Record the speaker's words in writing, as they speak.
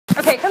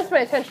my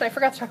attention, I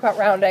forgot to talk about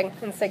rounding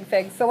in sig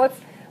figs. So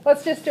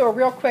let's just do a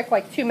real quick,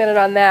 like 2-minute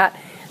on that.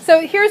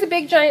 So here's a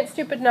big, giant,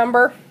 stupid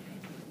number.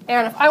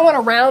 And if I want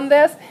to round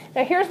this,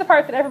 now here's the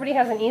part that everybody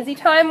has an easy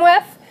time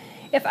with.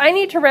 If I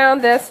need to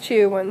round this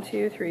to 1,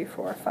 2, 3,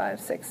 4, 5,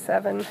 6,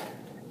 7,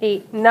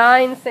 8,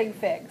 9 sig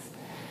figs.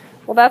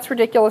 Well, that's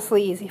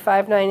ridiculously easy.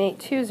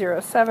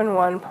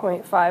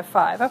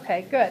 5982071.55.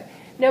 Okay, good.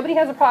 Nobody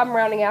has a problem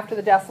rounding after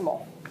the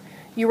decimal.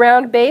 You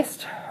round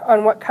based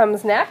on what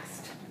comes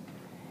next.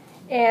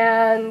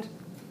 And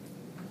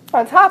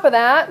on top of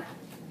that,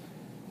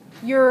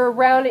 you're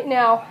rounding.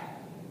 Now,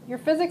 your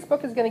physics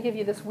book is going to give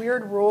you this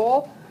weird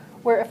rule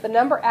where if the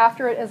number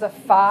after it is a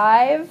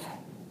 5,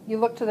 you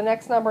look to the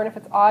next number, and if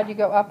it's odd, you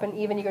go up, and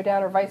even you go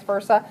down, or vice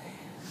versa.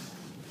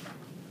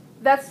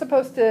 That's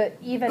supposed to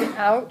even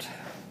out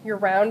your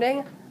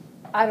rounding.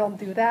 I don't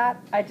do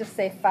that. I just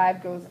say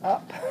 5 goes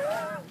up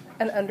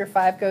and under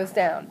 5 goes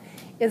down.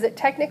 Is it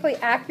technically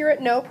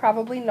accurate? No,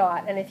 probably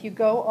not. And if you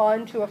go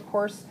on to a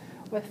course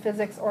with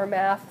physics or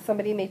math,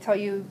 somebody may tell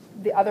you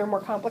the other more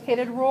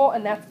complicated rule,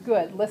 and that's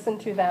good. Listen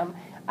to them.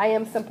 I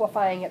am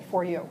simplifying it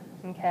for you,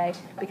 okay?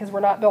 Because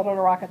we're not building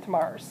a rocket to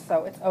Mars,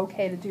 so it's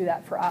okay to do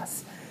that for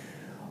us.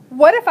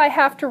 What if I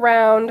have to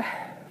round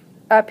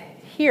up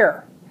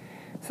here?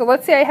 So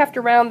let's say I have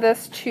to round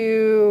this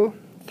to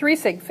 3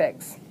 sig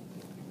figs.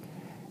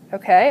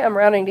 Okay, I'm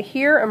rounding to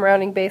here. I'm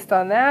rounding based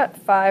on that.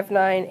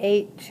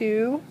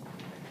 5982.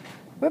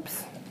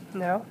 Whoops,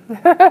 no.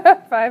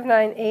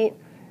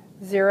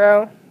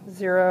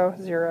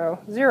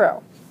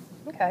 5980000.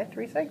 Okay,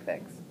 3 sig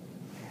figs.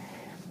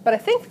 But I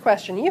think the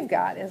question you've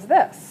got is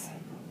this.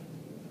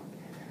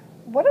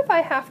 What if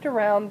I have to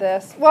round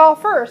this? Well,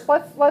 first,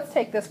 let's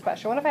take this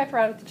question. What if I have to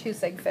round it to 2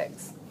 sig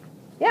figs?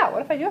 Yeah,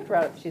 what if I do have to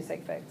round it to 2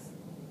 sig figs?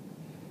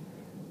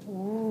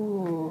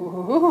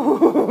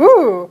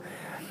 Ooh.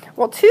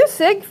 Well, 2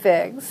 sig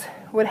figs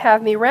would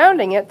have me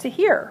rounding it to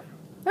here.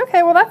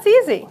 Okay, well, that's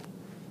easy.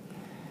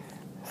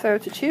 So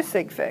to 2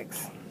 sig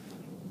figs.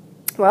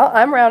 Well,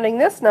 I'm rounding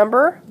this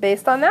number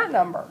based on that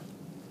number.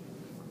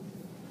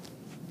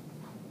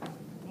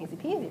 Easy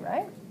peasy,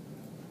 right?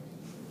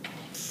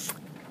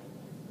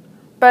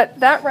 But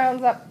that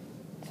rounds up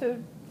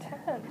to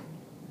 10.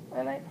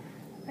 And I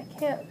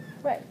can't,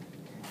 right.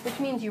 Which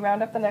means you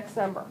round up the next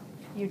number.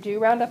 You do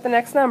round up the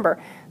next number.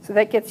 So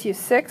that gets you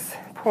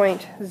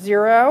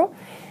 6.0.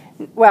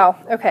 Well,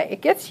 okay,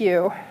 it gets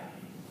you,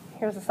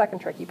 here's the second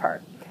tricky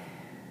part.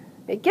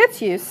 It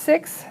gets you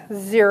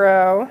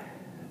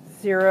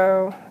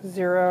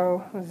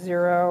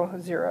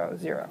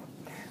 6000000.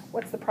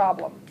 What's the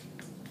problem?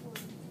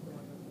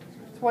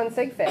 It's 1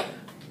 sig fig.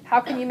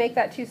 How can you make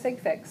that 2 sig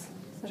figs?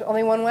 There's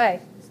only one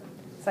way.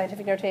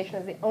 Scientific notation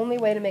is the only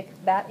way to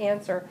make that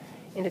answer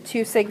into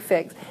 2 sig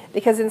figs.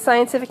 Because in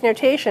scientific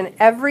notation,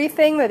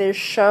 everything that is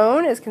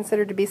shown is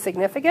considered to be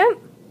significant.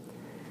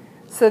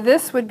 So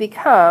this would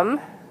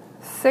become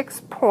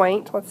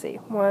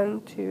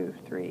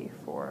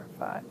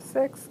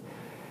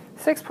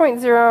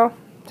 6.0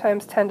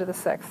 times 10 to the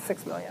 6,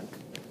 6 million.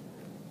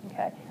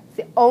 Okay, it's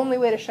the only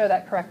way to show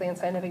that correctly in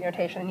scientific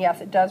notation. And yes,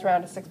 it does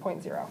round to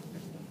 6.0.